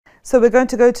So we're going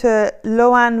to go to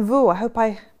Loan Vu. I hope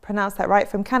I pronounced that right,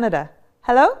 from Canada.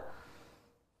 Hello?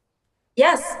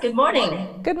 Yes, good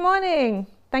morning. Good morning.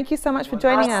 Thank you so much for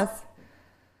joining us.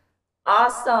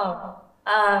 Awesome.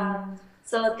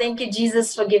 So thank you,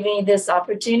 Jesus, for giving me this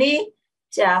opportunity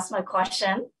to ask my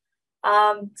question.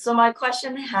 So my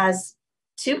question has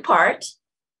two parts.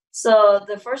 So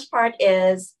the first part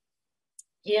is,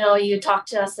 you talked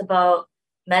to us about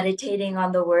meditating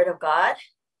on the Word of God.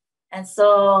 And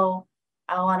so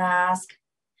I want to ask,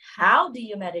 how do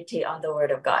you meditate on the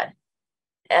Word of God?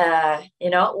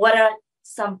 What are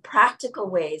some practical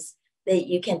ways that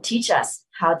you can teach us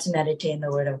how to meditate in the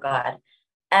Word of God?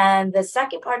 And the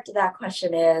second part to that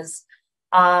question is,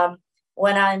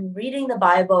 when I'm reading the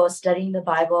Bible, studying the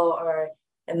Bible, or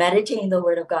meditating the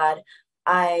Word of God,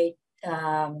 I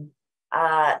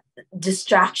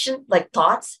distraction, like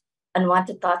thoughts,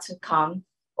 unwanted thoughts would come,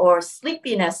 or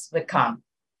sleepiness would come.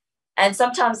 And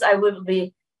sometimes I would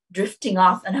be drifting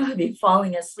off and I would be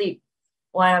falling asleep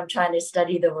while I'm trying to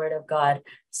study the Word of God.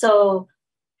 So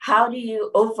how do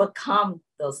you overcome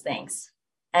those things?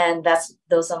 And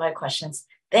those are my questions.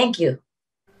 Thank you.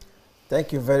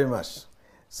 Thank you very much.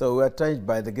 So we are trying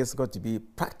by the grace of God to be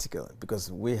practical,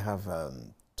 because we have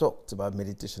talked about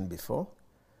meditation before.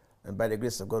 And by the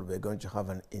grace of God, we're going to have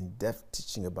an in-depth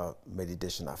teaching about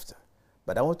meditation after.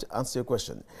 But I want to answer your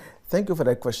question. Thank you for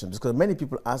that question, because many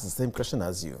people ask the same question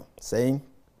as you, saying,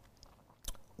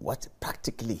 what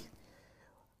practically?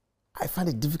 I find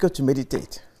it difficult to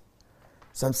meditate.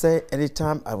 Some say,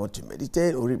 anytime I want to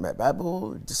meditate or read my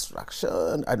Bible,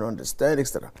 distraction, I don't understand,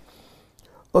 etc.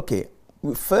 Okay,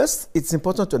 first, it's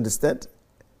important to understand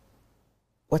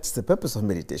what's the purpose of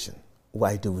meditation.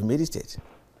 Why do we meditate?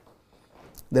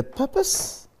 The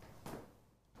purpose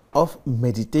of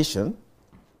meditation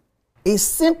is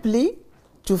simply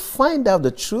to find out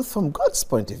the truth from God's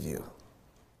point of view.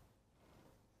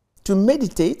 To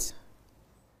meditate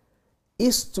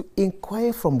is to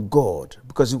inquire from God,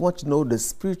 because you want to know the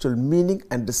spiritual meaning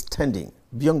and understanding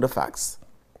beyond the facts.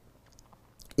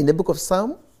 In the book of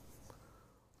Psalm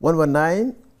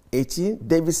 119:18,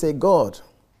 David said, God,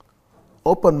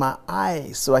 open my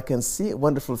eyes so I can see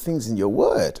wonderful things in your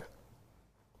word.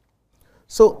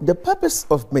 So the purpose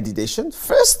of meditation,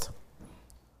 first,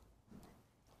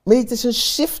 meditation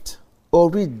shift or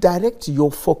redirect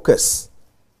your focus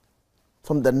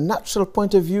from the natural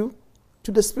point of view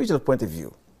to the spiritual point of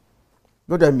view.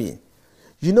 What do I mean?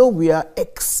 We are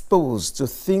exposed to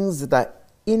things that are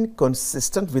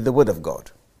inconsistent with the Word of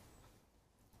God.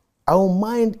 Our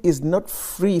mind is not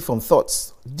free from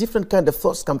thoughts. Different kind of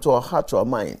thoughts come to our heart, to our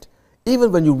mind.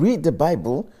 Even when you read the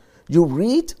Bible, you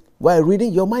read, while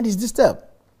reading, your mind is disturbed.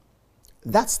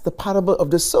 That's the parable of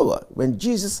the sower, when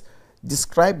Jesus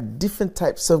described different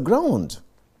types of ground.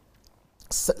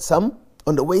 Some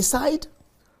on the wayside,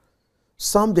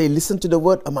 some they listen to the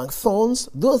word among thorns.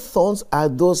 Those thorns are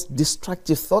those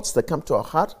destructive thoughts that come to our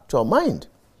heart, to our mind.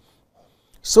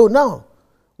 So now,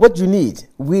 what you need?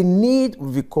 We need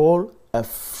what we call a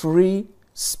free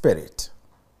spirit.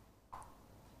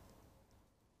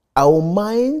 Our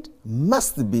mind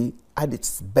must be at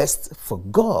its best for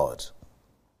God.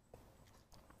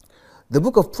 The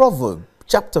book of Proverbs,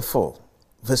 chapter 4,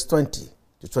 verse 20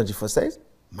 to 24 says,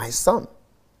 my son,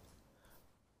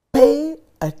 pay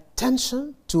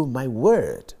attention to my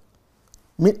word.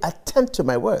 Attend to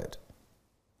my word.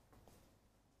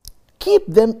 Keep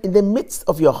them in the midst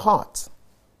of your heart,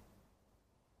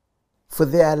 for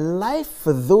they are life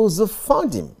for those who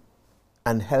found him,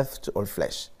 and health to all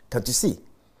flesh. Can't you see?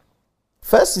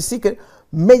 First, you see,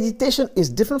 meditation is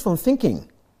different from thinking.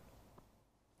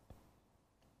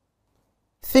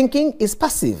 Thinking is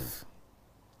passive.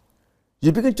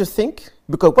 You begin to think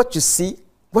because what you see,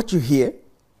 what you hear,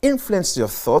 influence your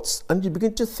thoughts, and you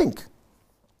begin to think.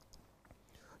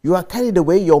 You are carried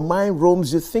away, your mind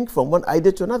roams, you think from one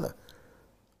idea to another.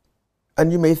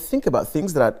 And you may think about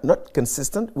things that are not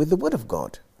consistent with the Word of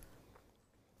God.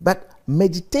 But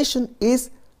meditation is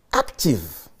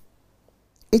active.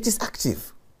 It is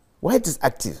active. Why it is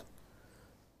active?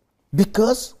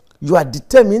 Because you are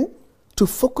determined to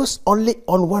focus only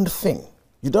on one thing.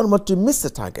 You don't want to miss the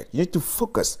target. You need to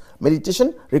focus.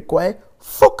 Meditation requires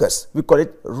focus. We call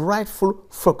it rightful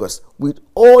focus. With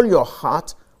all your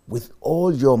heart, with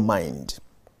all your mind.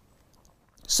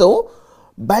 So,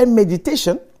 by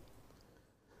meditation,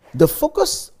 the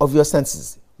focus of your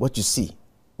senses, what you see,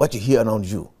 what you hear around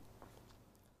you,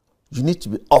 you need to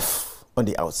be off on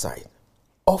the outside.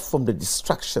 Off from the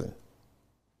distraction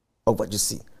of what you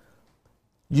see.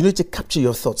 You need to capture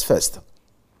your thoughts first.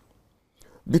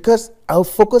 Because our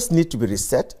focus needs to be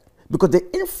reset, Because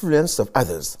the influence of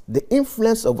others, the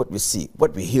influence of what we see,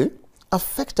 what we hear,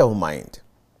 affect our mind.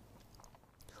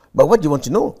 But what do you want to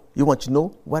know? You want to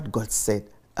know what God said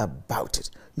about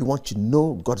it. You want to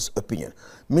know God's opinion.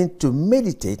 I mean, to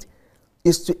meditate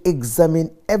is to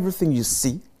examine everything you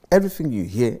see, everything you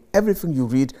hear, everything you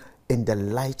read in the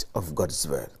light of God's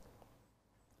word.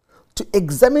 To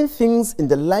examine things in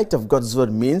the light of God's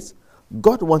word means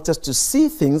God wants us to see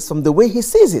things from the way He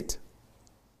sees it.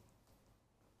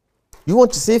 You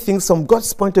want to see things from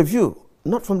God's point of view,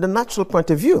 not from the natural point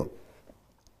of view.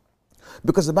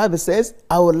 Because the Bible says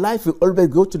our life will always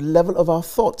go to the level of our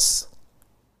thoughts.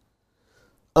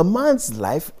 A man's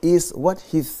life is what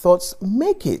his thoughts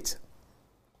make it.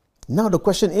 Now the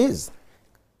question is,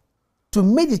 to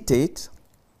meditate,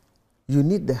 you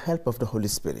need the help of the Holy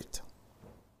Spirit.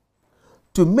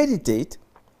 To meditate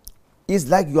is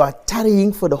like you are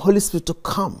tarrying for the Holy Spirit to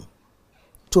come,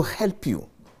 to help you.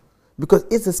 Because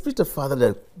it's the Spirit of Father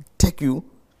that will take you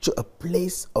to a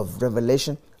place of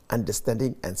revelation,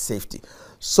 understanding, and safety.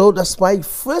 So that's why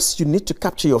first you need to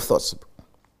capture your thoughts.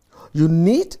 You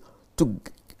need to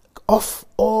off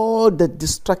all the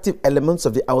destructive elements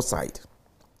of the outside.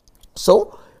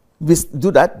 So we do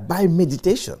that by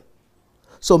meditation.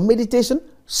 So meditation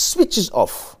switches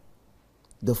off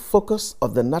the focus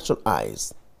of the natural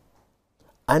eyes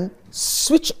and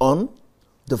switch on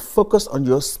the focus on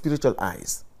your spiritual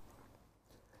eyes.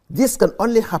 This can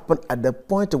only happen at the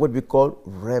point of what we call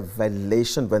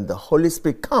revelation, when the Holy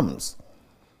Spirit comes.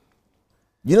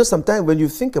 You know, sometimes when you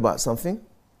think about something,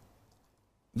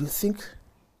 you think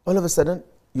all of a sudden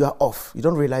you are off. You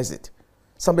don't realize it.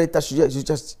 Somebody touched you, you're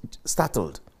just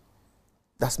startled.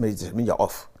 That's meditation. I mean, you're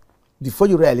off. Before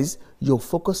you realize, your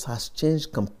focus has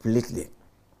changed completely.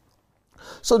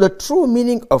 So the true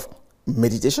meaning of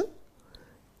meditation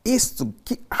is to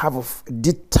have a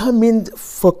determined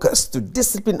focus, to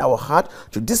discipline our heart,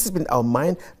 to discipline our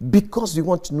mind, because we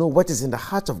want to know what is in the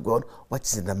heart of God, what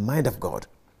is in the mind of God.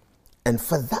 And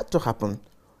for that to happen,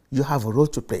 you have a role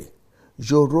to play.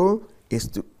 Your role is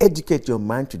to educate your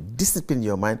mind, to discipline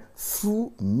your mind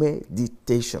through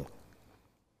meditation.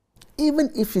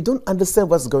 Even if you don't understand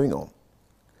what's going on,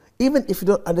 even if you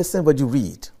don't understand what you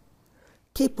read,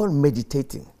 keep on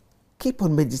meditating. Keep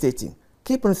on meditating.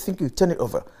 Keep on thinking, turn it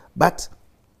over. But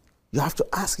you have to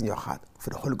ask in your heart for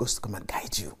the Holy Ghost to come and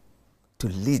guide you, to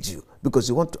lead you, because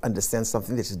you want to understand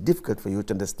something that is difficult for you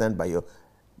to understand by your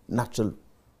natural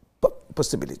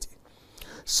possibility.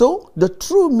 So the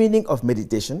true meaning of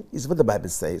meditation is what the Bible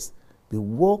says: we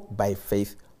walk by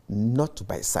faith, not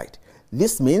by sight.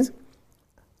 This means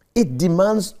it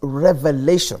demands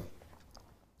revelation.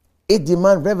 It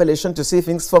demands revelation to see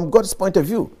things from God's point of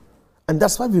view. And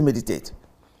that's why we meditate.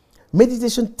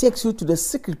 Meditation takes you to the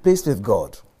secret place with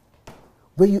God,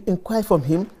 where you inquire from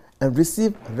Him and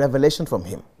receive revelation from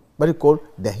Him, what we call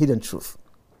the hidden truth.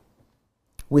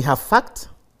 We have fact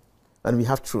and we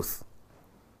have truth.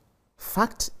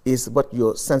 Fact is what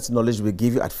your sense knowledge will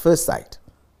give you at first sight.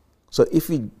 So if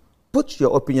you put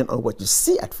your opinion on what you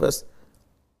see at first,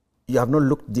 you have not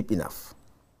looked deep enough.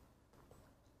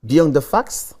 Beyond the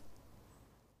facts,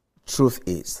 truth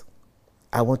is.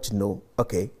 I want to know,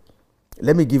 okay,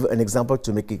 let me give you an example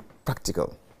to make it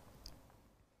practical.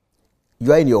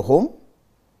 You are in your home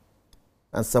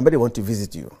and somebody wants to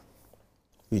visit you.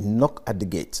 You knock at the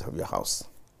gate of your house.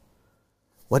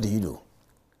 What do?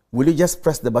 Will you just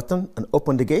press the button and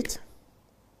open the gate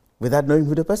without knowing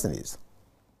who the person is?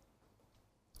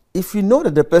 If you know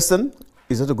that the person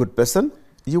is not a good person,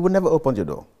 you will never open your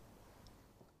door.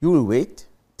 You will wait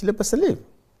till the person leaves.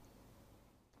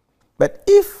 But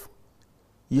if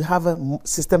you have a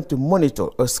system to monitor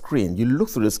a screen, you look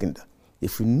through the screen.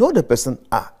 If you know the person,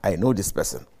 I know this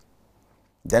person,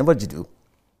 then what do?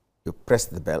 You press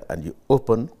the bell and you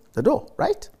open the door,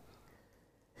 right?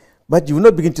 But you will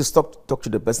not begin to talk to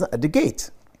the person at the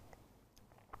gate.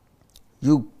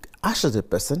 You usher the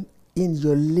person in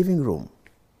your living room,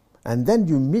 and then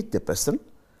you meet the person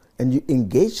and you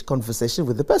engage conversation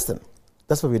with the person.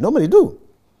 That's what we normally do.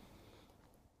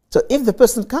 So if the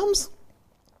person comes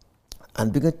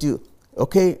and begin to,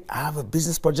 okay, I have a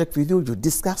business project with you, you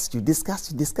discuss. You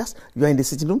are in the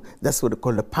sitting room. That's what they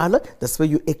call the parlor. That's where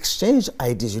you exchange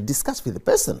ideas. You discuss with the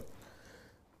person.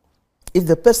 If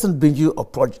the person brings you a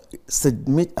project,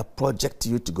 submit a project to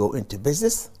you to go into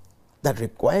business that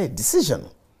requires decision,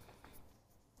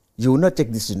 you will not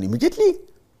take decision immediately.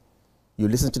 You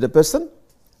listen to the person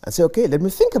and say, okay, let me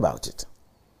think about it.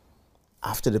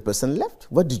 After the person left,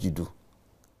 what did you do?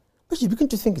 But you begin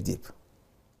to think deep.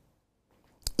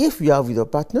 If you are with your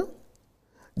partner,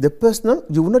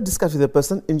 you will not discuss with the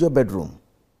person in your bedroom.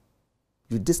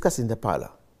 You discuss in the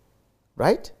parlor,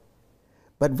 right?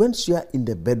 But once you are in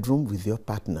the bedroom with your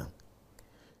partner,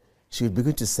 she will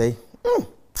begin to say,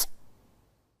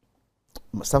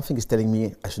 something is telling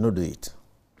me I should not do it.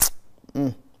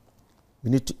 We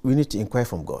need to inquire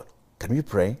from God. Can we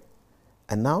pray?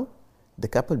 And now the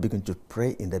couple begin to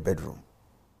pray in the bedroom.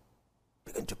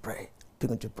 Begin to pray,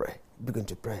 begin to pray, begin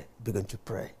to pray, begin to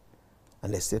pray.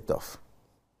 And they slept off.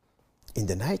 In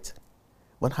the night,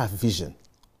 one have vision.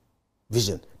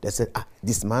 Vision. They said,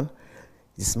 this man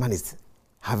is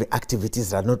having activities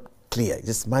that are not clear.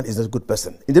 This man is not a good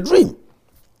person. In the dream.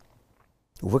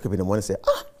 You wake up in the morning and say,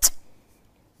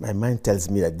 my mind tells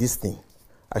me that this thing,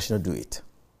 I should not do it.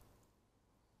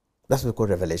 That's what we call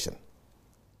revelation.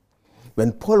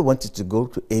 When Paul wanted to go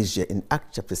to Asia in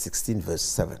Acts chapter 16, verse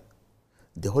 7,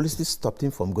 the Holy Spirit stopped him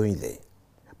from going there.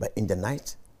 But in the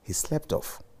night, he slept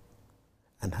off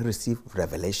and he received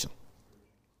revelation.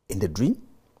 In the dream,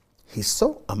 he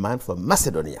saw a man from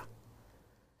Macedonia.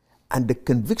 And the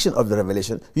conviction of the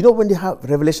revelation, you know, when you have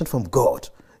revelation from God,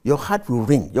 your heart will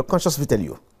ring, your conscience will tell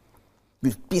you,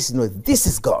 with peace, you know, this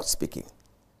is God speaking.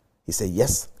 He said,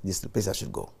 yes, this is the place I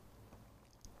should go.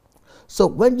 So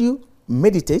when you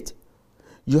meditate,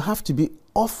 you have to be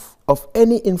off of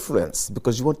any influence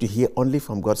because you want to hear only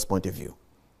from God's point of view.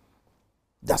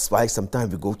 That's why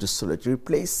sometimes we go to solitary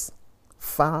place,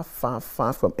 far, far,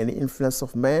 far from any influence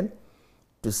of man,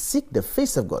 to seek the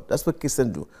face of God. That's what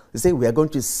Christians do. They say we are going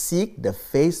to seek the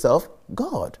face of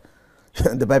God.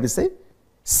 The Bible says,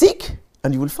 seek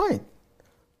and you will find.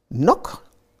 Knock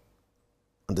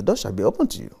and the door shall be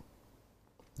opened to you.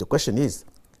 The question is,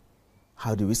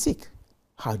 how do we seek?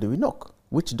 How do we knock?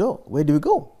 Which door? Where do we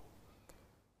go?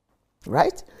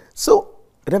 Right? So,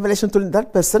 Revelation told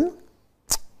that person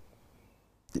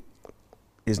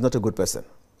is not a good person.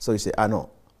 So you say, no.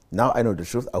 Now I know the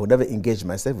truth. I will never engage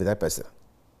myself with that person.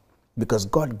 Because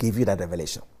God gave you that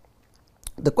revelation.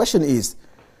 The question is,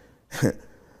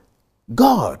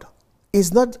 God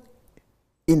is not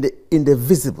in the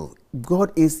visible.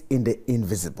 God is in the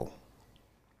invisible.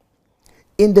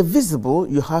 In the visible,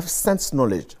 you have sense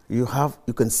knowledge. You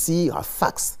can see, you have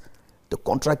facts. The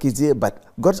contract is there, but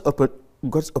God's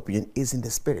opinion is in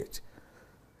the spirit.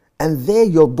 And there,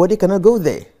 your body cannot go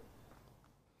there.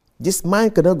 This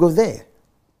mind cannot go there.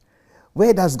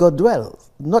 Where does God dwell?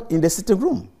 Not in the sitting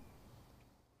room.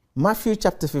 Matthew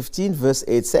chapter 15, verse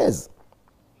 8 says,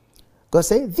 God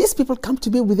said, these people come to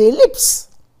me with their lips,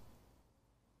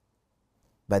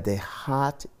 but their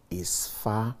heart is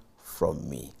far from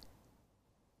me.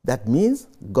 That means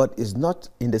God is not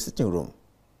in the sitting room.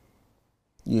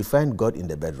 You find God in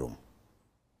the bedroom.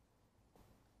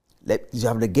 You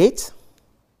have the gate,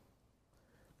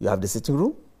 you have the sitting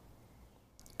room,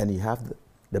 and you have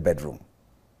the bedroom.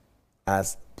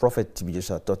 As Prophet T.B.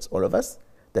 Joshua taught all of us,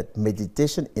 that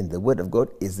meditation in the Word of God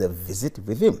is a visit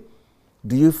with Him.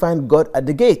 Do you find God at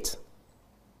the gate?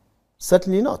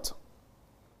 Certainly not.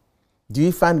 Do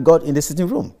you find God in the sitting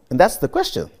room? And that's the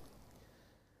question.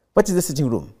 What is the sitting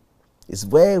room? It's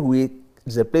where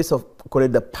it's a place of, call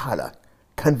it the parlor,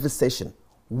 conversation,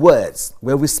 words,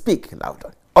 where we speak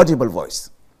louder, audible voice.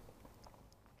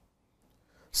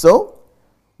 So,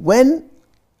 when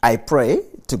I pray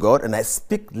to God and I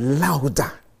speak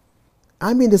louder,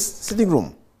 I'm in the sitting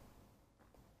room.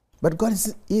 But God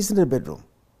is in the bedroom.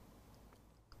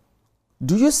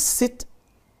 Do you sit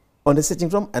on the sitting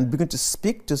room and begin to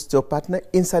speak to your partner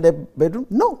inside the bedroom?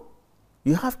 No.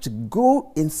 You have to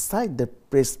go inside the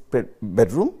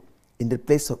bedroom in the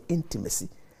place of intimacy.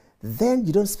 Then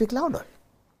you don't speak louder.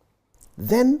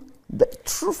 Then the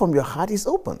truth from your heart is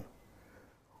open.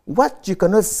 What you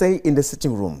cannot say in the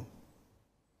sitting room,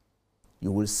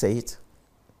 you will say it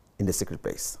in the secret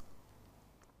place.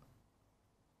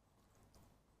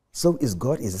 So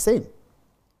God is the same.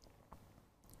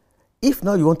 If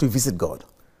now you want to visit God,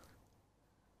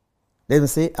 let me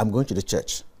say, I'm going to the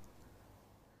church.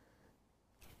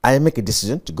 I make a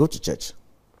decision to go to church.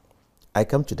 I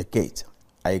come to the gate.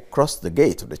 I cross the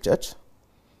gate of the church.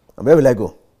 And where will I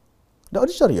go? The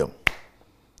auditorium.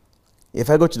 If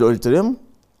I go to the auditorium,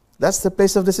 that's the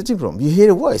place of the sitting room. You hear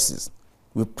the voices.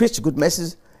 We preach good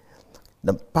message.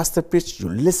 The pastor preach, you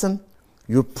listen,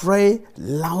 you pray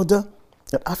louder.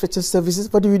 And after church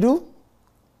services, what do?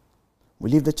 We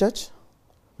leave the church,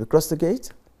 we cross the gate,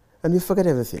 and we forget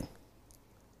everything.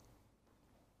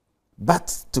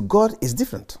 But to God is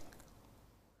different.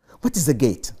 What is the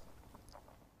gate?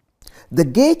 The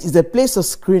gate is a place of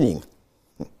screening.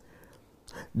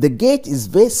 The gate is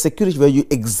very security where you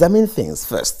examine things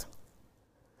first.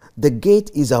 The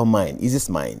gate is our mind, is His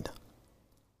mind.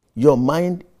 Your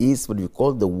mind is what we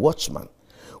call the watchman.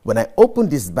 When I open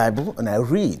this Bible and I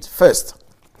read first,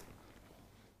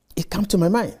 it comes to my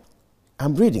mind.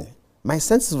 I'm reading. My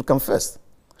senses will come first.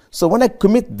 So when I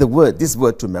commit this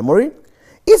word to memory,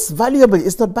 it's valuable.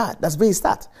 It's not bad. That's where it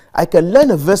starts. I can learn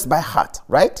a verse by heart,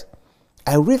 right?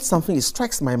 I read something, it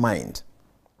strikes my mind.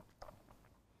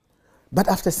 But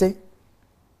after, say,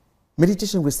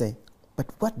 meditation will say, but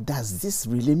what does this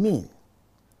really mean?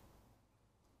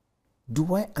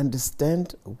 Do I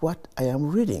understand what I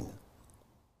am reading?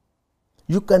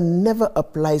 You can never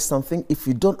apply something if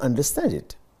you don't understand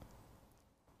it.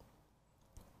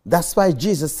 That's why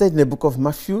Jesus said in the book of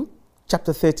Matthew,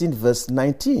 chapter 13, verse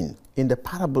 19, in the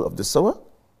parable of the sower,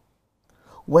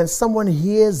 when someone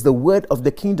hears the word of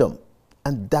the kingdom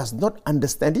and does not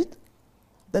understand it,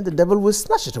 then the devil will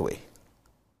snatch it away.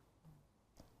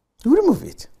 He will remove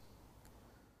it.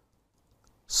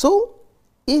 So,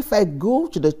 if I go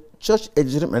to the church at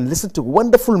Jerusalem and listen to a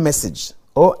wonderful message,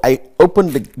 or I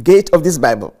open the gate of this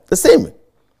Bible, the same.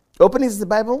 Opening the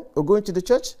Bible or going to the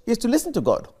church is to listen to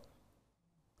God.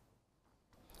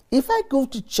 If I go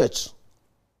to church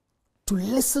to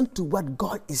listen to what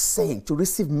God is saying, to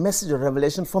receive message or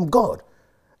revelation from God,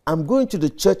 I'm going to the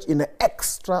church in an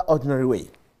extraordinary way.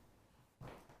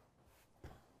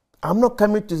 I'm not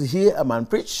coming to hear a man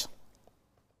preach.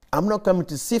 I'm not coming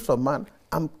to see from man.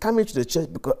 I'm coming to the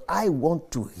church because I want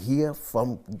to hear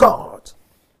from God.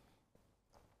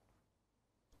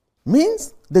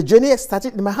 Means the journey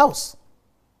started in my house.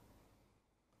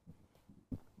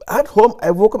 At home,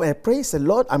 I woke up and I prayed, I said,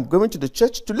 Lord, I'm going to the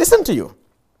church to listen to you.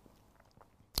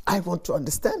 I want to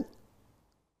understand.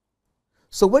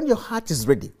 So when your heart is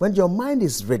ready, when your mind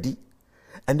is ready,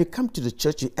 and you come to the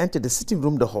church, you enter the sitting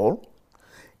room, the hall,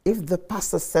 if the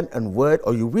pastor sent a word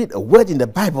or you read a word in the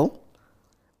Bible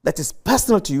that is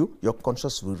personal to you, your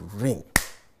conscience will ring.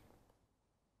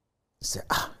 You say,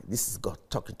 this is God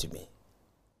talking to me.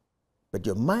 But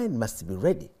your mind must be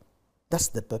ready. That's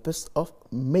the purpose of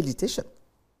meditation.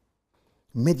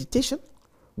 Meditation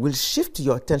will shift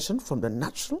your attention from the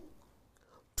natural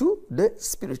to the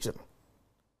spiritual.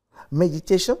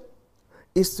 Meditation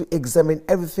is to examine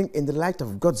everything in the light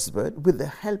of God's word with the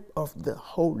help of the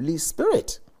Holy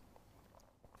Spirit.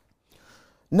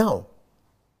 Now,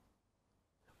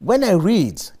 when I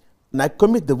read and I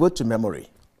commit the word to memory,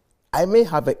 I may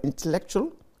have an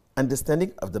intellectual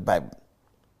understanding of the Bible.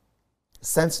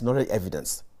 Sense, knowledge,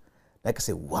 evidence. Like I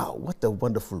say, wow, what a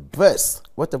wonderful verse.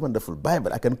 What a wonderful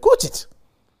Bible. I can quote it.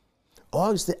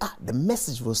 Or you say, the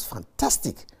message was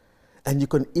fantastic. And you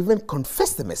can even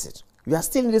confess the message. You are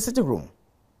still in the sitting room.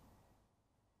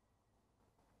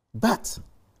 But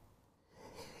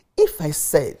if I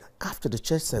said, after the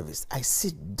church service, I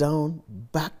sit down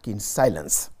back in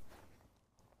silence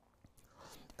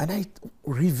and I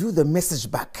review the message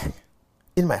back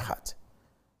in my heart,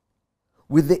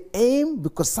 with the aim,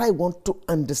 because I want to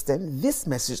understand this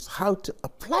message, how to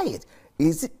apply it.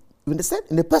 Is it, you understand,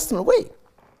 in a personal way?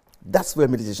 That's where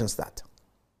meditation starts.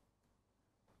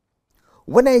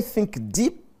 When I think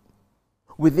deep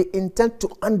with the intent to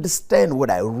understand what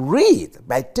I read,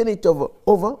 by turning it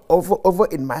over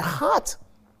in my heart,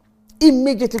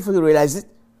 immediately before you realize it,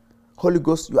 Holy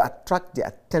Ghost, you attract the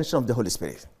attention of the Holy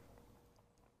Spirit.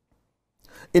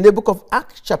 In the book of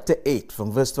Acts chapter 8,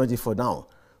 from verse 24 down,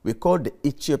 we call the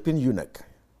Ethiopian eunuch.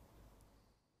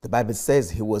 The Bible says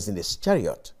he was in his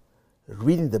chariot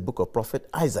reading the book of prophet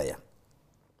Isaiah.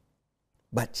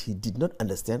 But he did not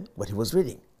understand what he was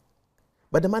reading.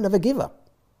 But the man never gave up.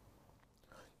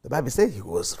 The Bible says he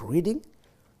was reading,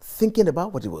 thinking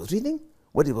about what he was reading,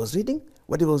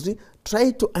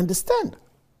 trying to understand.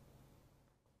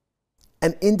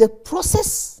 And in the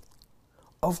process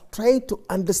of trying to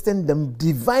understand the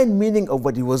divine meaning of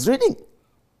what he was reading,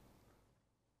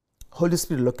 Holy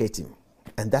Spirit located him.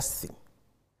 And that's the thing.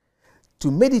 To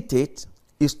meditate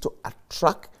is to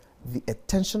attract the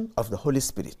attention of the Holy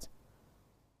Spirit,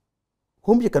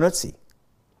 whom you cannot see.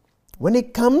 When he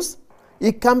comes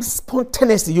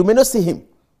spontaneously. You may not see him.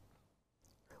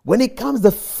 When he comes,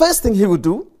 the first thing he will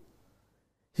do,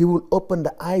 he will open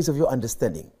the eyes of your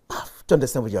understanding to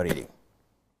understand what you're reading.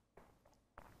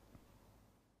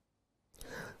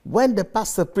 When the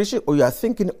pastor preaches or you are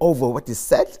thinking over what is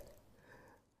said,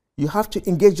 you have to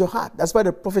engage your heart. That's why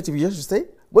the prophet used to say,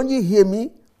 when you hear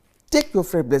me, take your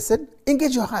faith blessed,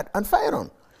 engage your heart and fire on.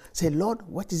 Say, Lord,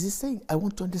 what is he saying? I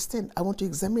want to understand. I want to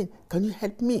examine. Can you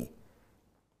help me?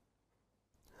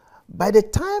 By the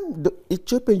time the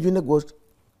Ethiopian eunuch was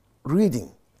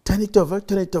reading, turn it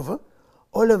over,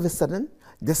 all of a sudden,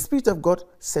 the Spirit of God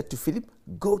said to Philip,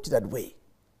 go to that way.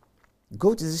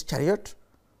 Go to this chariot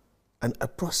and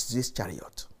approach this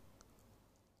chariot.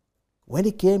 When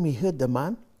he came, he heard the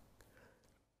man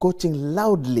quoting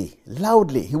loudly.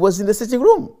 He was in the sitting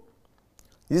room.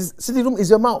 His sitting room is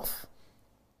your mouth.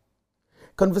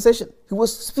 conversation. He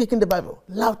was speaking the Bible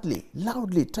loudly,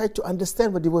 tried to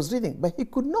understand what he was reading, but he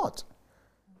could not.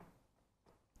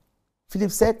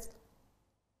 Philip said,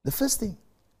 the first thing,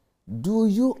 do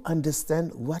you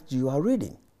understand what you are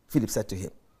reading? Philip said to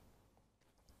him.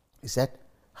 He said,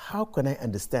 how can I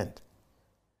understand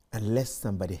unless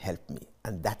somebody help me?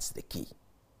 And that's the key.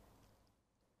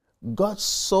 God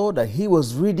saw that he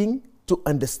was reading to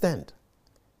understand.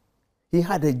 He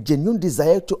had a genuine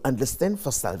desire to understand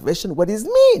for salvation what it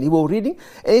means. He was reading.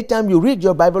 Anytime you read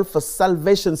your Bible for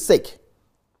salvation's sake,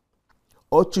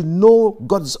 or to know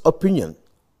God's opinion,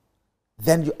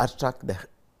 then you attract the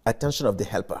attention of the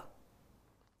helper.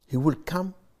 He will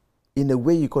come in a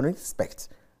way you couldn't expect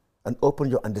and open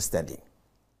your understanding.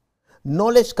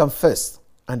 Knowledge comes first,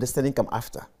 understanding comes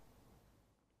after.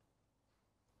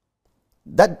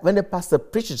 That when the pastor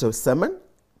preaches a sermon,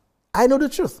 I know the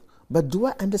truth, but do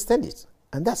I understand it?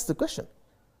 And that's the question.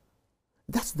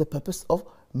 That's the purpose of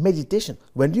meditation.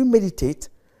 When you meditate,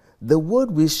 the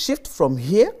word will shift from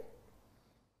here,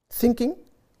 thinking,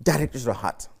 directly to the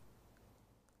heart.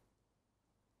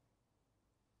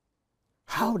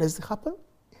 How does it happen?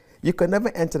 You can never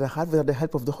enter the heart without the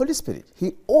help of the Holy Spirit.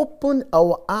 He opened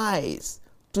our eyes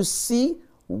to see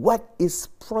what is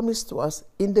promised to us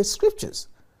in the scriptures.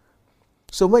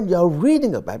 So when you are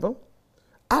reading a Bible,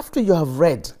 after you have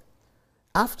read,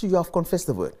 after you have confessed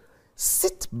the word,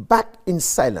 sit back in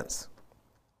silence.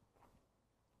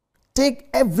 Take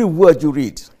every word you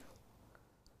read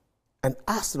and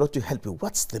ask the Lord to help you.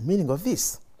 What's the meaning of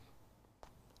this?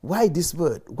 Why this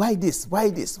word? Why this? Why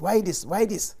this? Why this? Why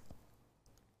this?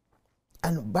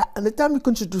 And by the time you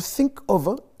continue to think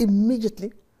over,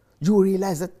 immediately you will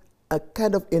realize that a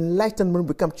kind of enlightenment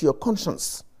will come to your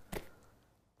conscience.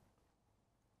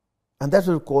 And that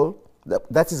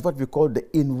is what we call the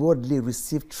inwardly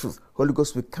received truth. Holy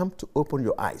Ghost will come to open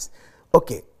your eyes.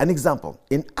 Okay, an example.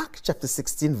 In Acts chapter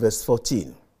 16, verse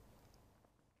 14,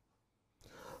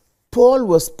 Paul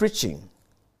was preaching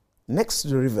next to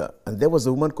the river, and there was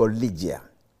a woman called Lydia,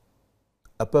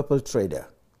 a purple trader.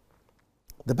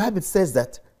 The Bible says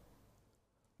that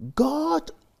God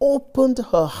opened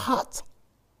her heart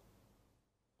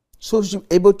so she was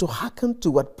able to hearken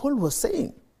to what Paul was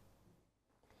saying.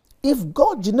 If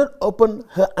God did not open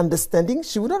her understanding,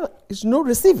 she would not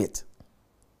receive it.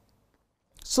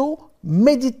 So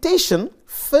meditation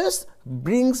first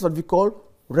brings what we call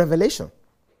revelation.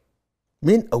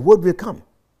 Meaning a word will come.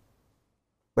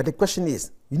 But the question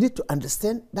is, you need to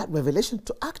understand that revelation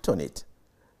to act on it.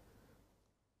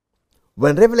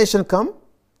 When revelation comes,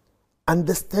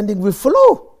 understanding will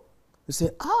follow. You say,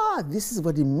 this is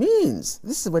what it means.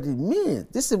 This is what it means.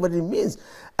 This is what it means.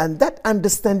 And that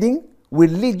understanding will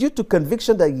lead you to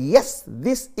conviction that yes,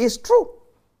 this is true.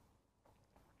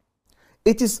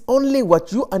 It is only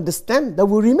what you understand that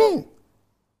will remain.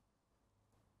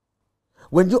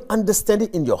 When you understand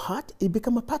it in your heart, it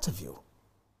becomes a part of you.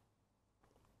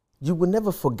 You will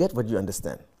never forget what you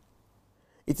understand.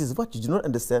 It is what you do not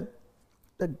understand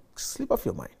that slip off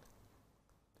your mind.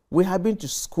 We have been to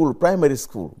school, primary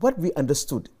school. What we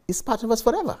understood is part of us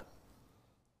forever.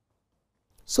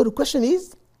 So the question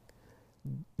is,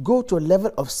 go to a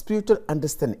level of spiritual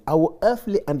understanding. Our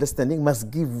earthly understanding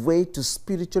must give way to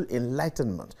spiritual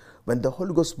enlightenment when the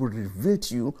Holy Ghost will reveal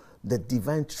to you the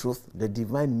divine truth, the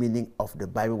divine meaning of the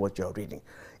Bible, what you are reading.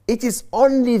 It is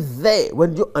only there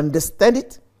when you understand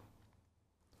it,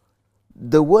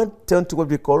 the word turns to what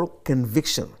we call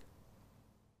conviction.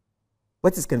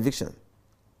 What is conviction?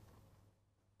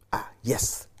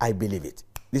 Yes, I believe it.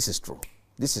 This is true.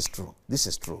 This is true. This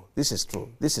is true. This is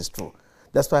true. This is true.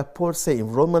 That's why Paul says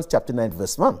in Romans chapter 9,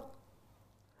 verse 1,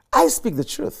 I speak the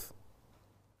truth.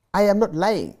 I am not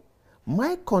lying.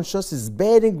 My conscience is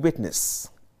bearing witness.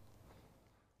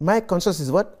 My conscience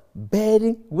is what?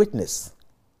 Bearing witness.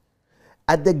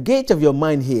 At the gate of your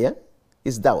mind here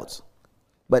is doubt.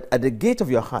 But at the gate of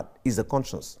your heart is a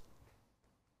conscience.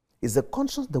 It's a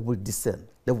conscience that will discern,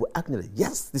 that will acknowledge,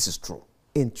 yes, this is true.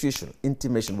 Intuition,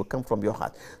 intimation will come from your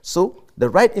heart. So the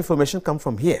right information comes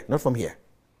from here, not from here.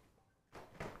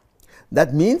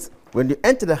 That means when you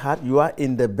enter the heart, you are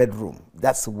in the bedroom.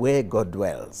 That's where God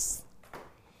dwells.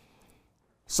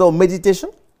 So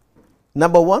meditation,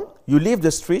 number one, you leave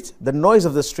the street, the noise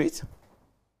of the street.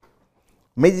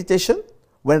 Meditation,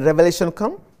 when revelation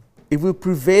comes, it will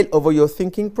prevail over your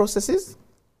thinking processes.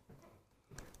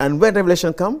 And when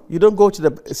revelation comes, you don't go to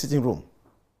the sitting room.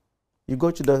 You go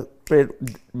to the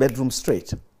bedroom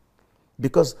straight.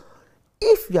 Because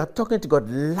if you are talking to God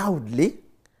loudly,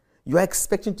 you are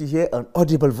expecting to hear an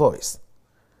audible voice.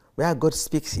 Where God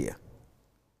speaks here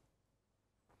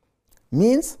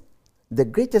means the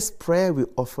greatest prayer we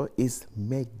offer is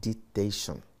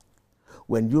meditation.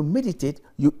 When you meditate,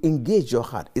 you engage your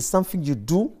heart. It's something you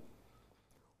do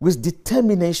with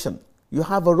determination. You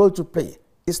have a role to play.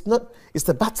 It's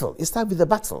a battle. It starts with a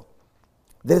battle.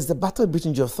 There's the battle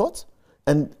between your thoughts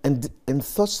and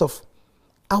thoughts of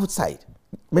outside,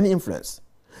 many influence.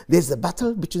 There's a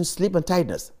battle between sleep and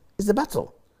tiredness. It's a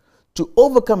battle. To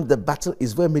overcome the battle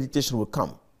is where meditation will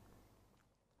come.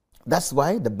 That's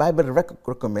why the Bible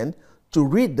recommends to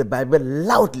read the Bible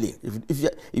loudly. If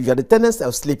you have the tendency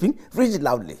of sleeping, read it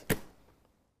loudly.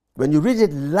 When you read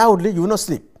it loudly, you will not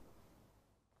sleep.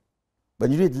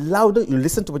 When you read louder, you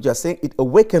listen to what you are saying, it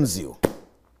awakens you.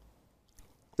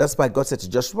 That's why God said to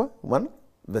Joshua 1,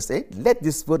 verse 8, let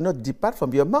this word not depart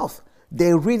from your mouth.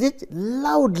 They read it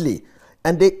loudly.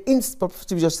 And they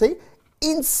just say,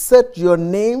 insert your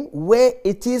name where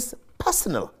it is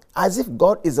personal, as if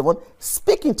God is the one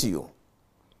speaking to you.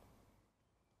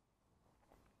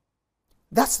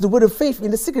 That's the word of faith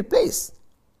in the secret place.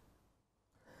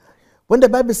 When the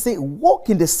Bible says walk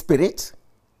in the Spirit,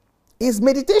 is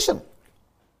meditation.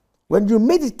 When you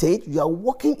meditate, you are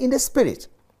walking in the Spirit.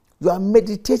 You are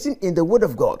meditating in the Word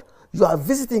of God. You are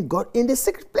visiting God in the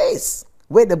secret place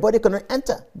where the body cannot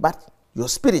enter, but your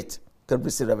spirit can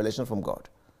receive revelation from God.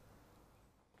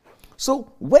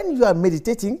 So when you are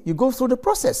meditating, you go through the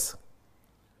process.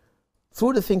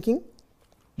 Through the thinking,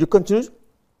 you continue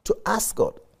to ask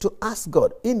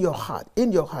God in your heart,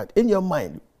 in your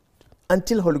mind,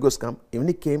 until Holy Ghost comes. When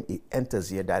He came, He enters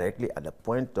here directly at the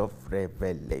point of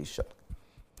revelation.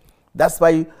 That's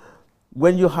why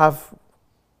when you have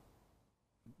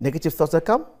negative thoughts that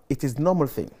come, it is a normal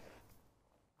thing.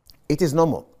 It is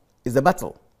normal. It's a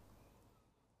battle.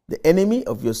 The enemy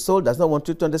of your soul does not want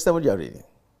you to understand what you are reading.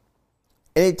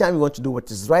 Anytime you want to do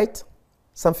what is right,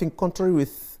 something contrary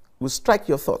will strike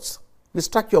your thoughts, will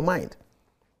strike your mind.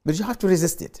 But you have to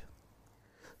resist it.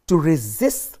 To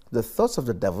resist the thoughts of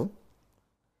the devil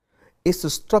is to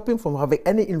stop him from having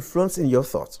any influence in your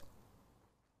thoughts.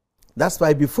 That's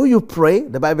why before you pray,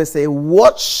 the Bible says,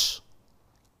 watch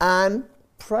and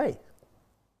pray.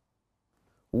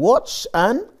 Watch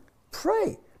and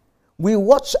pray. We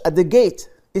watch at the gate.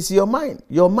 It's your mind.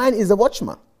 Your mind is a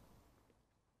watchman.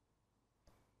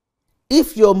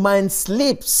 If your mind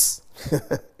sleeps,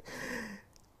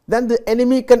 then the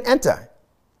enemy can enter.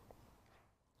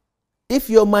 If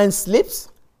your mind sleeps,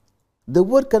 the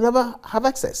word can never have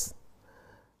access.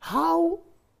 How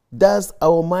does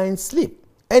our mind sleep?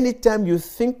 Anytime you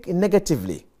think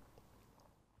negatively,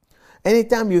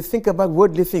 anytime you think about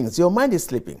worldly things, your mind is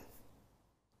sleeping.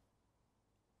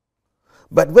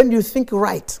 But when you think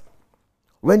right,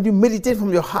 when you meditate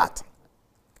from your heart,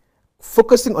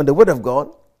 focusing on the Word of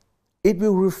God, it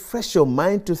will refresh your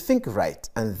mind to think right.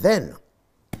 And then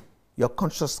your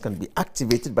conscience can be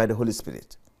activated by the Holy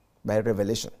Spirit, by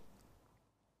revelation.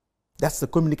 That's the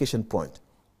communication point,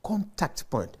 contact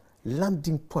point,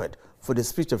 landing point for the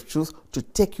Spirit of truth to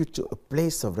take you to a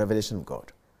place of revelation of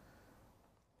God.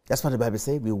 That's what the Bible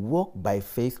says. We walk by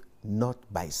faith, not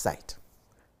by sight.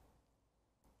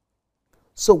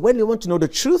 So when you want to know the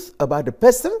truth about the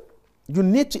person, you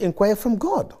need to inquire from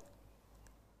God.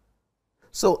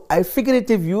 So I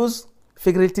figurative use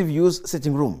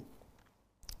sitting room.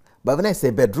 But when I say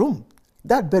bedroom,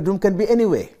 that bedroom can be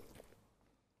anywhere.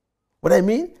 What I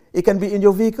mean, it can be in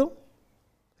your vehicle.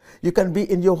 You can be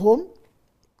in your home.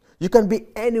 You can be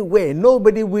anywhere.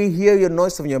 Nobody will hear your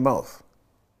noise from your mouth.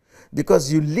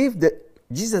 Because you live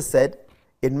Jesus said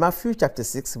in Matthew chapter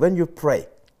 6, when you pray,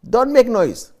 don't make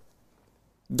noise.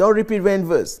 Don't repeat when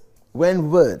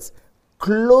words.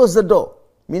 Close the door.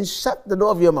 Means shut the door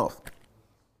of your mouth.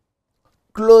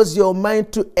 Close your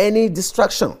mind to any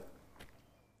distraction.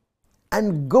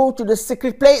 And go to the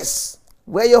secret place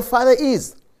where your Father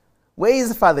is. Where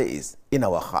His Father is? In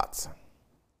our hearts.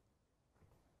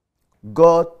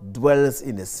 God dwells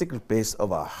in the secret place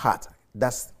of our heart.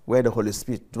 That's where the Holy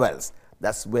Spirit dwells.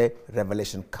 That's where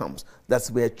revelation comes. That's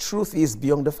where truth is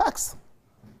beyond the facts.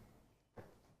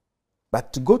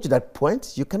 But to go to that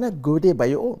point, you cannot go there by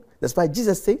your own. That's why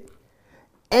Jesus said,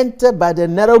 enter by the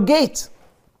narrow gate.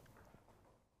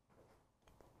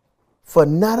 For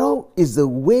narrow is the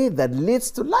way that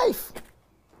leads to life.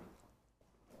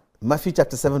 Matthew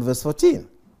chapter 7, verse 14.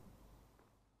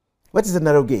 What is the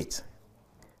narrow gate?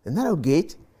 The narrow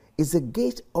gate is a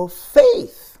gate of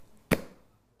faith.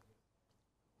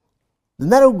 The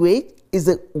narrow gate is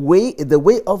the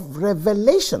way of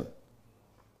revelation.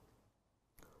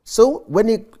 So when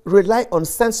you rely on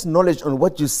sense knowledge on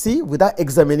what you see without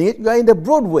examining it, you are in the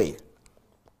broad way.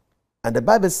 And the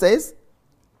Bible says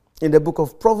in the book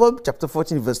of Proverbs chapter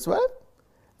 14 verse 12,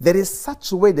 There is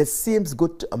such a way that seems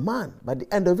good to a man, but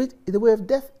the end of it is the way of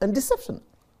death and deception.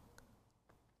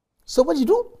 So what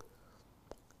do?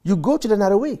 You go to the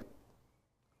narrow way.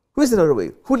 Who is the narrow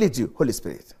way? Who leads you? Holy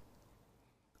Spirit.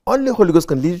 Only Holy Ghost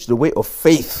can lead you to the way of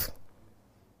faith.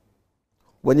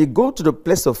 When you go to the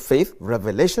place of faith,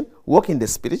 revelation, walk in the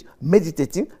Spirit,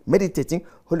 meditating,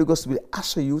 Holy Ghost will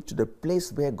usher you to the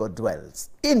place where God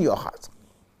dwells, in your heart.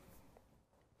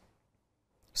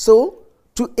 So,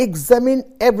 to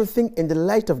examine everything in the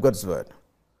light of God's word,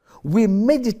 we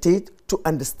meditate to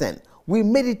understand. We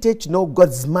meditate to know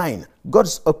God's mind,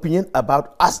 God's opinion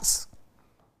about us.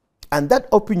 And that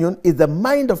opinion is the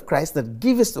mind of Christ that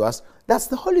gives to us. That's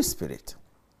the Holy Spirit.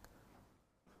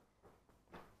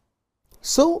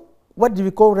 So, what do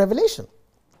we call revelation?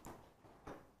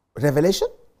 Revelation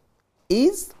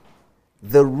is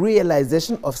the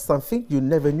realization of something you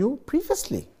never knew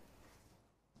previously.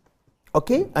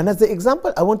 Okay, and as the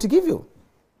example I want to give you,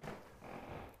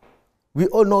 we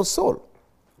all know Saul.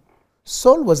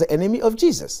 Saul was the enemy of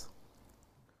Jesus.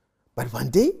 But one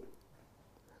day,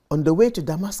 on the way to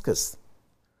Damascus,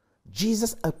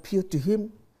 Jesus appeared to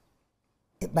him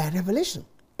by revelation.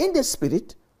 In the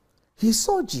Spirit, he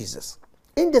saw Jesus.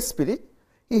 In the Spirit,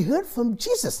 he heard from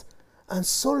Jesus. And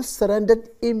Saul surrendered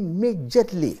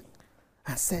immediately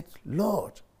and said,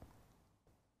 Lord,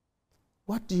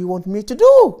 what do you want me to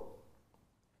do?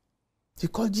 He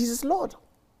called Jesus Lord.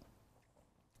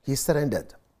 He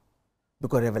surrendered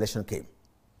because revelation came.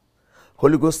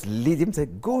 Holy Ghost lead him,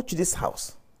 said, go to this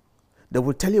house. They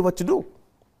will tell you what to do.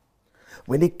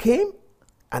 When he came,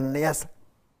 Ananias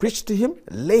preached to him,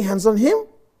 lay hands on him.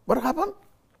 What happened?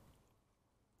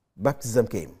 Baptism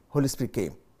came. Holy Spirit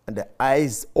came. And the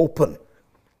eyes opened.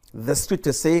 The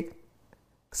scriptures say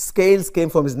scales came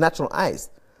from his natural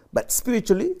eyes. But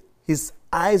spiritually, his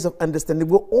eyes of understanding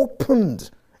were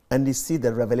opened. And he see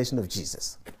the revelation of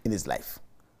Jesus in his life.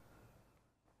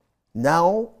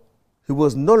 Now, he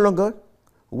was no longer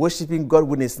worshiping God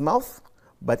with his mouth,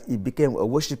 but he became a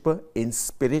worshiper in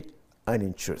spirit and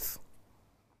in truth.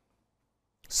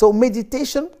 So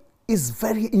meditation is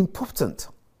very important.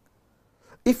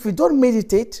 If we don't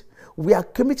meditate, we are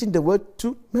committing the word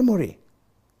to memory.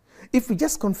 If we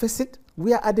just confess it,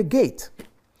 we are at the gate.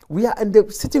 We are in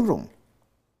the sitting room.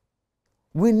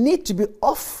 We need to be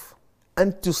off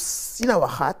and to, in our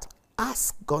heart,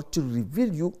 ask God to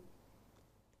reveal you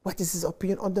what is his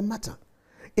opinion on the matter.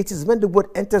 It is when the word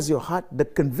enters your heart, the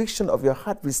conviction of your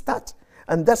heart will start.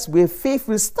 And that's where faith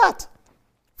will start.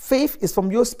 Faith is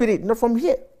from your spirit, not from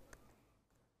here.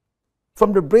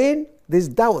 From the brain, there's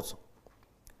doubt.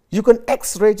 You can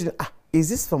x-ray it, is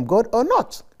this from God or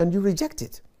not? And you reject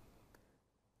it.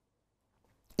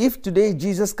 If today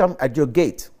Jesus comes at your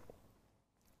gate,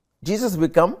 Jesus will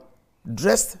come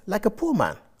dressed like a poor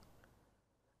man.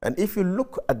 And if you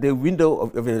look at the window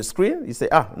of your screen, you say,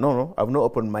 no, I've not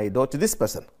opened my door to this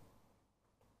person.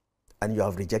 And you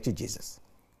have rejected Jesus.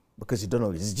 Because you don't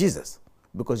know it's Jesus.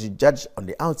 Because you judge on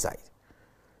the outside.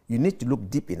 You need to look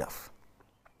deep enough.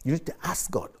 You need to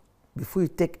ask God before you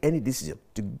take any decision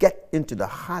to get into the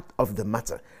heart of the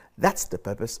matter. That's the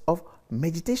purpose of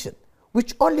meditation,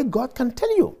 which only God can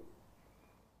tell you.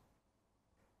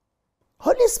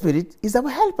 Holy Spirit is our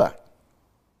helper.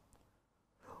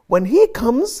 When he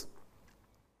comes,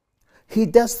 he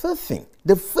does first thing.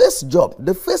 The first job,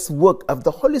 the first work of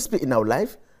the Holy Spirit in our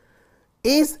life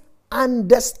is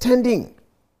understanding.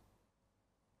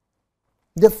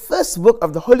 The first work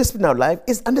of the Holy Spirit in our life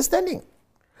is understanding.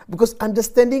 Because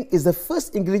understanding is the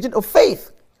first ingredient of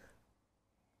faith.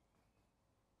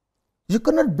 You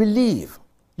cannot believe,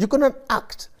 you cannot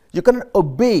act, you cannot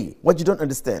obey what you don't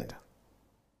understand.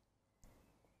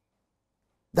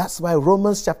 That's why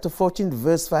Romans chapter 14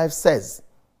 verse 5 says,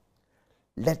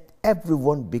 let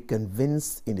everyone be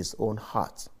convinced in his own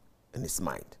heart and his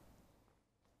mind.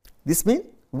 This means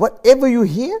whatever you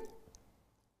hear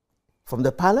from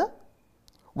the parlor,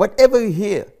 whatever you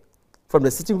hear from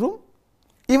the sitting room,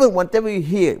 even whatever you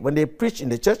hear when they preach in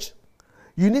the church,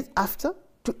 you need after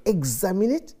to examine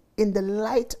it in the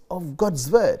light of God's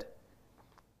word.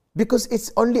 Because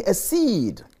it's only a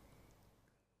seed.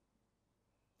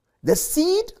 The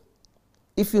seed,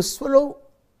 if you swallow,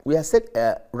 we have said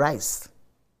rice,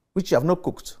 which you have not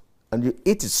cooked, and you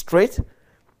eat it straight,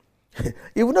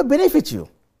 it will not benefit you.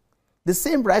 The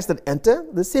same rice that enter,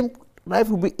 the same life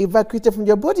will be evacuated from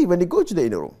your body when you go to the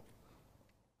inner room.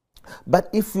 But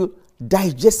if you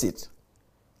digest it,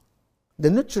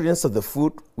 the nutrients of the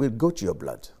food will go to your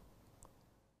blood.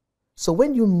 So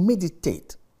when you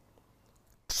meditate,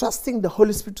 trusting the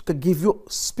Holy Spirit to give you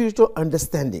spiritual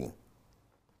understanding,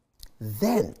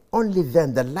 then, only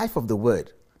then, the life of the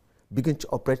word begin to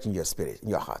operate in your spirit, in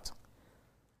your heart.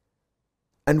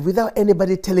 And without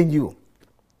anybody telling you,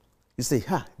 you say,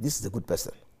 this is a good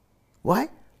person. Why?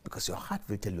 Because your heart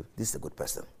will tell you, this is a good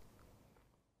person.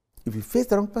 If you face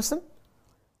the wrong person,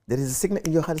 there is a signal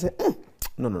in your heart that says,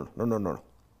 no.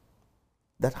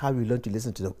 That's how you learn to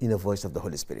listen to the inner voice of the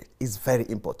Holy Spirit. It's very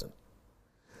important.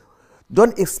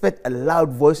 Don't expect a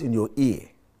loud voice in your ear.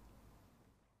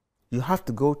 You have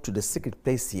to go to the secret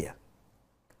place here,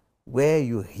 where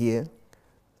you hear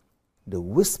the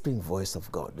whispering voice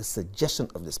of God, the suggestion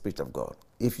of the Spirit of God.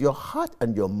 If your heart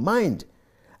and your mind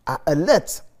are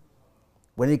alert,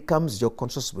 when it comes, your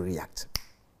conscience will react.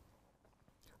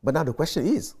 But now the question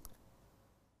is,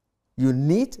 you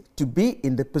need to be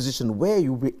in the position where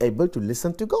you'll be able to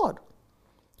listen to God.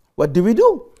 What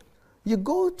do? You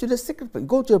go to the secret place,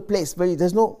 go to a place where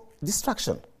there's no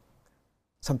distraction.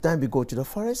 Sometimes we go to the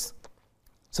forest.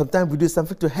 Sometimes we do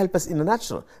something to help us in the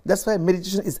natural. That's why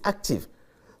meditation is active.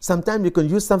 Sometimes you can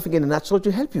use something in the natural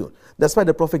to help you. That's why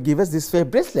the prophet gave us this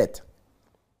faith bracelet.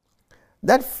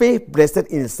 That faith bracelet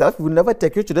in itself will never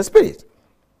take you to the spirit.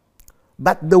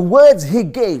 But the words he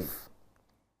gave,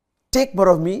 take more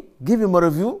of me, give me more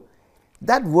of you,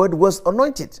 that word was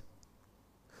anointed.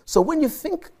 So when you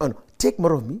think on take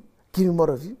more of me, give me more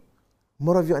of you,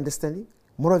 more of your understanding,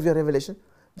 more of your revelation,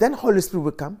 then Holy Spirit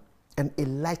will come and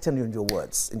enlighten you in your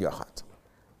words, in your heart.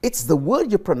 It's the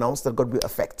word you pronounce that God will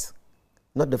affect,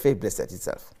 not the faith bracelet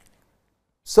itself.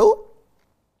 So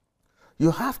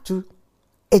you have to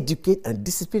educate and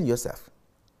discipline yourself.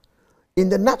 In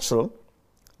the natural,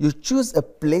 you choose a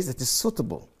place that is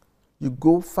suitable. You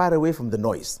go far away from the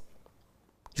noise.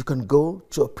 You can go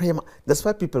to a prayer mountain. That's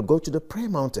why people go to the prayer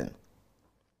mountain.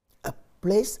 A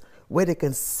place where they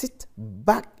can sit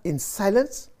back in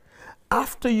silence.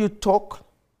 After you talk,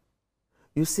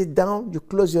 you sit down, you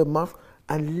close your mouth,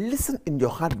 and listen in your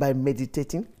heart by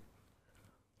meditating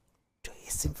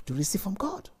to receive from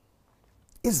God.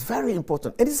 It's very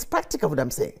important. And it's practical what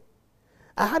I'm saying.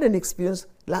 I had an experience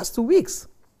last 2 weeks.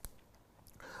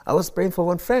 I was praying for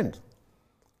one friend.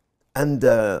 And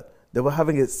they were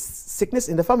having a sickness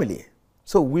in the family.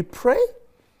 So we pray.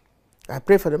 I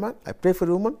pray for the man. I pray for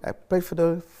the woman. I pray for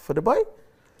the boy.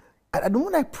 And at the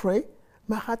moment I pray,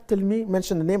 my heart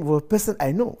mention the name of a person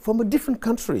I know from a different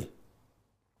country.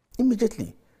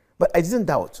 Immediately. But I didn't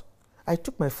doubt. I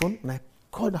took my phone and I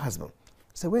called the husband.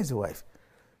 I said, where's your wife?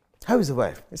 How is the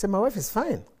wife? He said, my wife is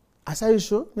fine. I said, are you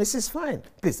sure? He said, she's fine.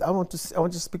 Please, I want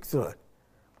to speak to her.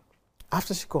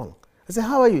 After she called, I said,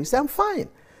 how are you? He said, I'm fine.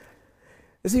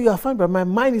 He said, you are fine, but my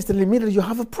mind is telling me that you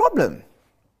have a problem.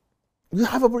 You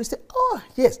have a problem. He said, oh,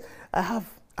 yes,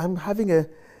 I'm having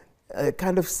a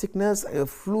kind of sickness, a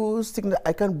flu sickness.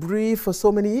 I can't breathe for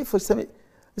so many years. I said,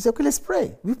 okay, let's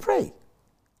pray. We pray.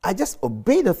 I just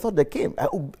obeyed the thought that came.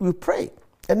 We pray.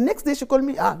 And next day she called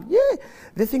me,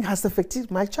 the thing has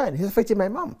affected my child. It has affected my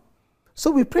mom. So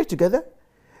we pray together.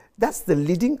 That's the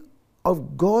leading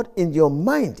of God in your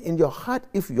mind, in your heart.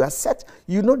 If you are set,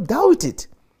 you don't doubt it.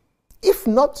 If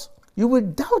not, you will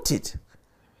doubt it.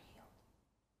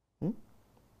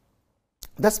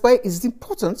 That's why it's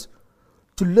important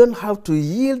to learn how to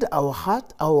yield our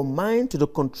heart, our mind to the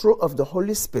control of the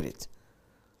Holy Spirit.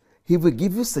 He will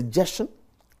give you suggestion,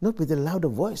 not with a louder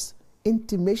voice.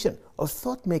 Intimation or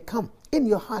thought may come in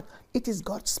your heart. It is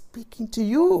God speaking to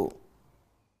you.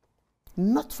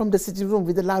 Not from the sitting room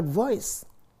with a loud voice,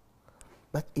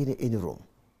 but in the inner room.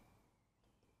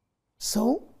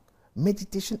 So,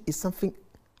 meditation is something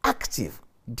active,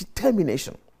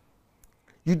 determination.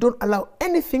 You don't allow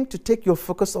anything to take your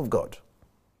focus off God.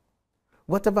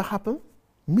 Whatever happens,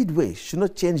 midway should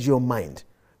not change your mind.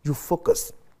 You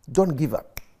focus. Don't give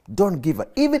up. Don't give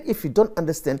up. Even if you don't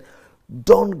understand,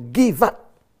 don't give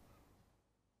up.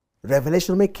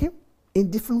 Revelation may come in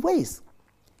different ways.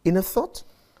 In a thought,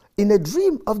 in a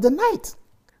dream of the night.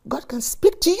 God can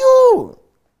speak to you.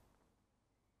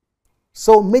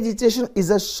 So meditation is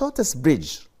the shortest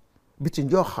bridge between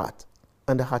your heart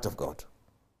and the heart of God.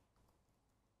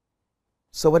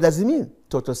 So what does it mean?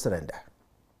 Total surrender.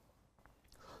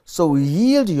 So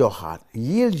yield your heart,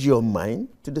 yield your mind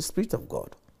to the Spirit of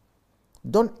God.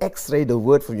 Don't x-ray the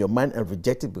word from your mind and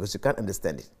reject it because you can't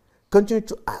understand it. Continue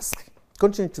to ask.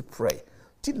 Continue to pray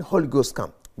till the Holy Ghost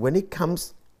comes. When it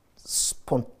comes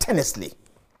spontaneously,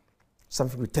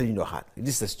 something will tell you in your heart,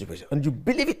 this is the situation. And you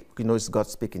believe it, you know it's God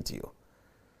speaking to you.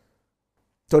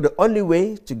 So the only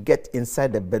way to get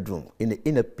inside the bedroom, in the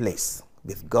inner place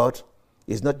with God,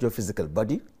 is not your physical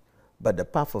body, but the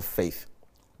path of faith.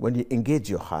 When you engage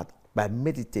your heart by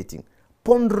meditating,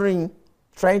 pondering,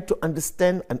 trying to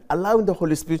understand and allowing the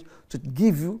Holy Spirit to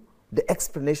give you the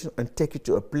explanation and take you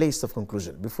to a place of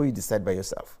conclusion before you decide by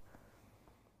yourself.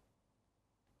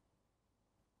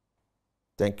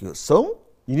 Thank you. So,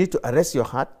 you need to arrest your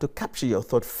heart to capture your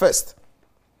thought first.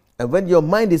 And when your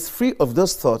mind is free of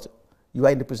those thoughts, you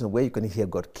are in a position where you can hear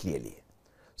God clearly.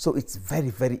 So it's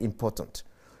very, very important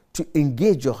to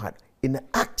engage your heart in an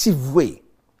active way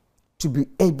to be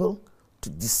able to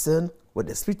discern what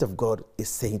the Spirit of God is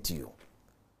saying to you.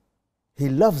 He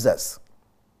loves us.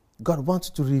 God wants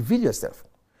you to reveal yourself.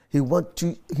 He wants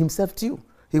himself to you.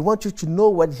 He wants you to know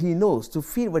what he knows, to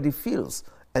feel what he feels,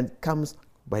 and comes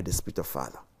by the Spirit of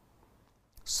Father.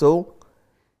 So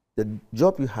the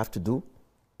job you have to do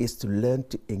is to learn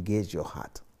to engage your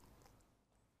heart.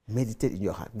 Meditate in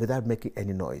your heart without making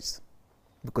any noise,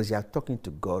 because you are talking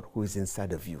to God who is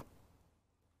inside of you.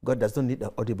 God does not need an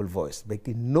audible voice, but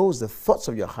he knows the thoughts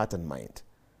of your heart and mind.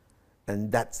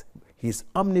 And that's, he's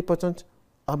omnipotent,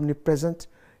 omnipresent.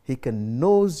 He can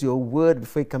knows your word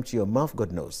before it comes to your mouth.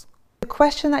 God knows. The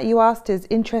question that you asked is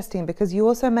interesting, because you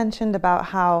also mentioned about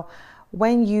how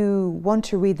when you want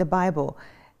to read the Bible,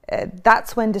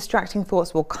 that's when distracting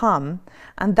thoughts will come,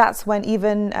 and that's when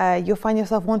even you'll find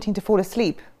yourself wanting to fall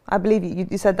asleep. I believe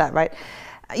you said that, right?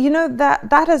 You know,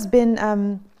 that has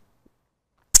been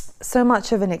so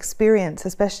much of an experience,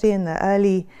 especially in the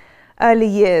early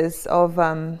years of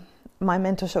my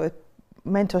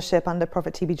mentorship under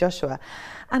Prophet TB Joshua.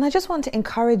 And I just want to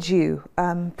encourage you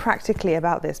practically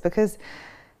about this, because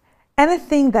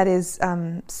anything that is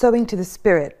sowing to the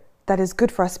Spirit, that is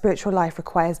good for our spiritual life,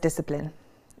 requires discipline.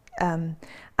 And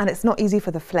it's not easy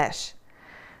for the flesh.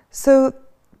 So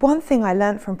one thing I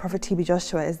learned from Prophet TB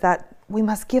Joshua is that we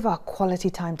must give our quality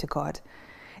time to God.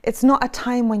 It's not a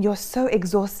time when you're so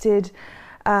exhausted,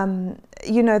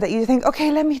 you know, that you think,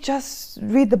 okay, let me just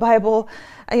read the Bible,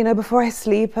 you know, before I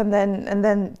sleep, and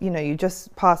then, you know, you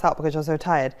just pass out because you're so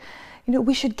tired. You know,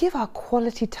 we should give our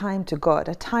quality time to God,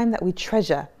 a time that we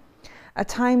treasure, a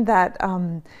time that,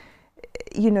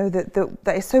 you know,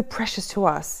 that is so precious to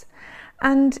us.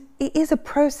 And it is a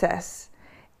process.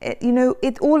 You know,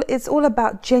 it's all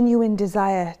about genuine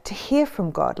desire to hear from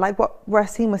God, like what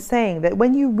Racine was saying, that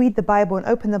when you read the Bible and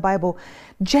open the Bible,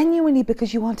 genuinely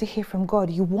because you want to hear from God,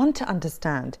 you want to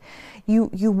understand, you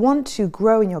want to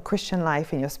grow in your Christian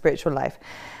life, in your spiritual life,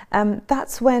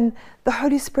 that's when the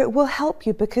Holy Spirit will help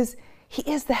you, because he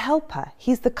is the helper.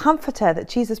 He's the comforter that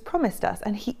Jesus promised us,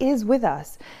 and he is with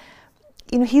us.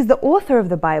 You know, he's the author of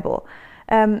the Bible.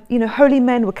 You know, holy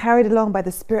men were carried along by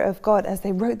the Spirit of God as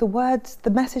they wrote the words, the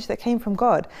message that came from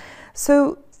God.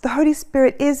 So the Holy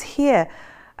Spirit is here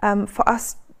for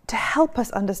us, to help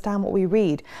us understand what we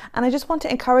read. And I just want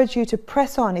to encourage you to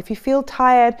press on. If you feel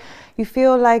tired, you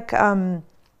feel like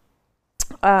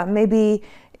maybe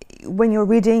when you're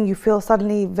reading, you feel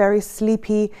suddenly very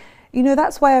sleepy. You know,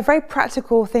 that's why a very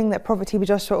practical thing that Prophet TB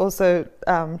Joshua also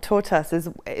taught us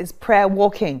is prayer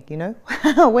walking, you know.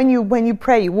 when you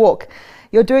pray, you walk.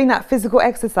 You're doing that physical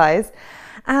exercise,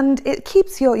 and it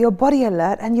keeps your body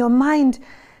alert and your mind,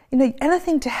 you know,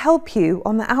 anything to help you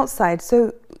on the outside.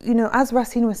 So, you know, as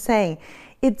Racine was saying,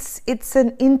 it's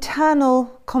an internal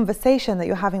conversation that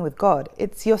you're having with God.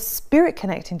 It's your spirit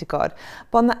connecting to God.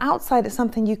 But on the outside, it's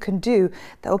something you can do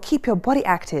that will keep your body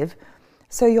active,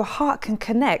 so your heart can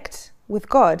connect with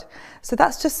God. So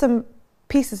that's just some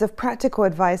pieces of practical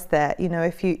advice there. You know,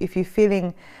 if you're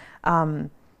feeling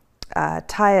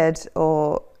tired,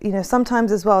 or, you know,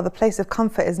 sometimes as well, the place of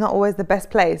comfort is not always the best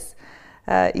place,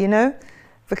 you know,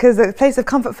 because the place of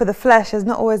comfort for the flesh is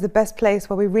not always the best place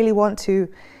where we really want to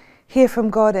hear from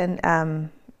God and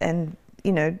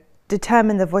you know,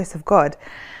 determine the voice of God.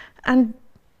 And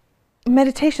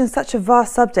meditation is such a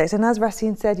vast subject, and as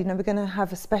Racine said, you know, we're going to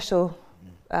have a special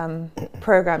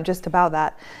program just about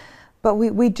that. But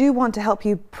we do want to help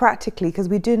you practically, because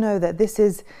we do know that this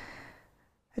is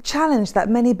a challenge that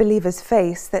many believers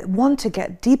face, that want to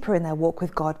get deeper in their walk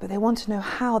with God, but they want to know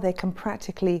how they can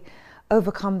practically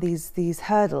overcome these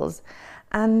hurdles.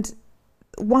 And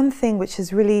one thing which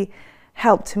has really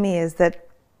helped to me is that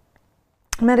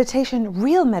meditation,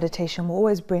 real meditation, will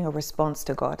always bring a response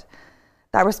to God.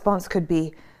 That response could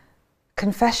be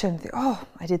confession. Oh,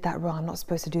 I did that wrong. I'm not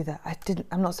supposed to do that.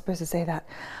 I'm not supposed to say that.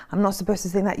 I'm not supposed to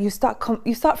say that. You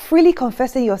start freely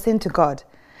confessing your sin to God.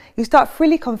 You start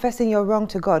freely confessing your wrong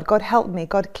to God. God help me.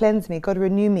 God cleanse me. God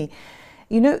renew me.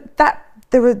 You know, that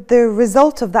the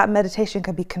result of that meditation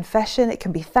can be confession. It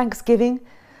can be thanksgiving.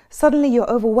 Suddenly you're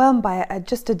overwhelmed by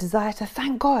just a desire to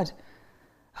thank God.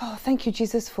 Oh, thank you,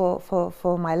 Jesus,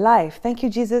 for my life. Thank you,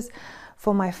 Jesus,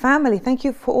 for my family. Thank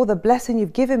you for all the blessing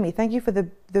you've given me. Thank you for the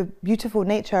beautiful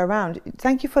nature around.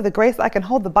 Thank you for the grace that I can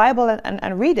hold the Bible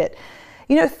and read it.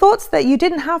 You know, thoughts that you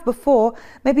didn't have before.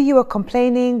 Maybe you were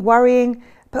complaining, worrying,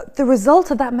 but the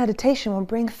result of that meditation will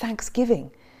bring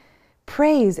thanksgiving,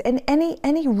 praise and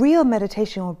any real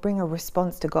meditation will bring a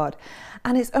response to God.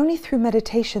 And it's only through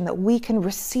meditation that we can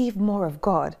receive more of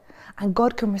God and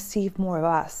God can receive more of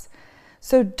us.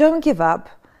 So don't give up.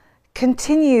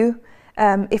 Continue.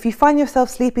 If you find yourself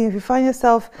sleeping, if you find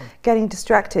yourself getting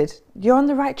distracted, you're on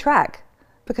the right track,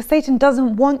 because Satan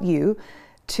doesn't want you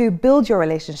to build your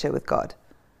relationship with God.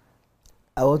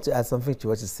 I want to add something to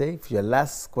what you say for your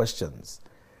last questions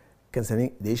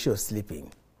concerning the issue of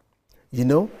sleeping. You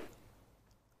know,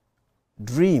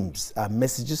 dreams are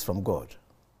messages from God,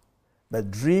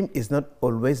 but dream is not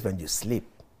always when you sleep.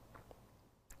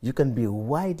 You can be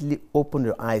widely open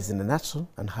your eyes in the natural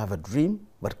and have a dream.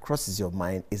 What crosses your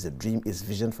mind is a dream, is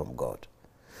vision from God.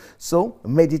 So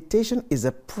meditation is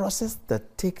a process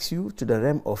that takes you to the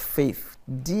realm of faith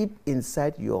deep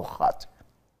inside your heart.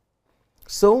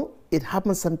 So it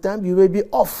happens sometimes you may be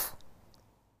off.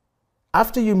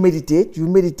 After you meditate, you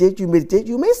may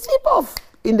sleep off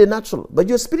in the natural, but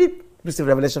your spirit receives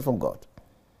revelation from God.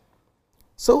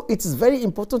 So it is very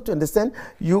important to understand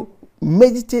you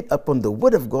meditate upon the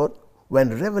word of God. When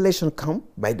revelation comes,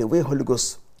 by the way Holy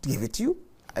Ghost give it to you,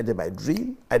 either by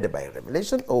dream, either by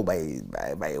revelation, or by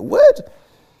a word,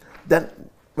 then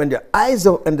when your eyes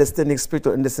of understanding,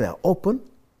 spiritual understanding are open,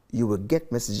 you will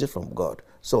get messages from God.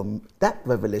 So that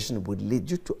revelation will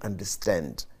lead you to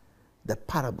understand the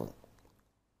parable,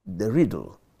 the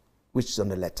riddle, which is on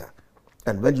the letter.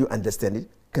 And when you understand it,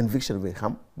 conviction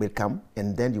will come,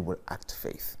 and then you will act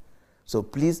faith. So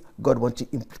please, God wants to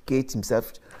implicate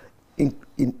himself in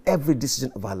every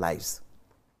decision of our lives.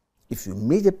 If you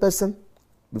meet a person,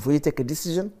 before you take a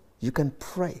decision, you can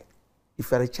pray.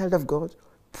 If you are a child of God,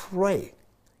 pray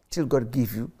till God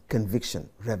gives you conviction,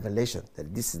 revelation,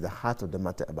 that this is the heart of the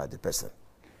matter about the person.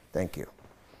 Thank you.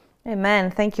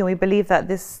 Amen. Thank you. We believe that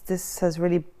this has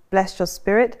really blessed your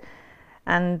spirit,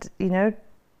 and, you know,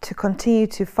 to continue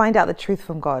to find out the truth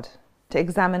from God, to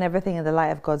examine everything in the light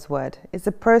of God's word. It's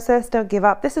a process. Don't give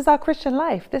up. This is our Christian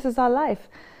life. This is our life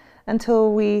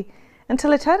until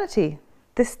eternity.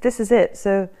 This is it.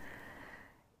 So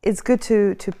it's good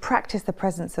to practice the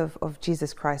presence of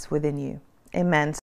Jesus Christ within you. Amen.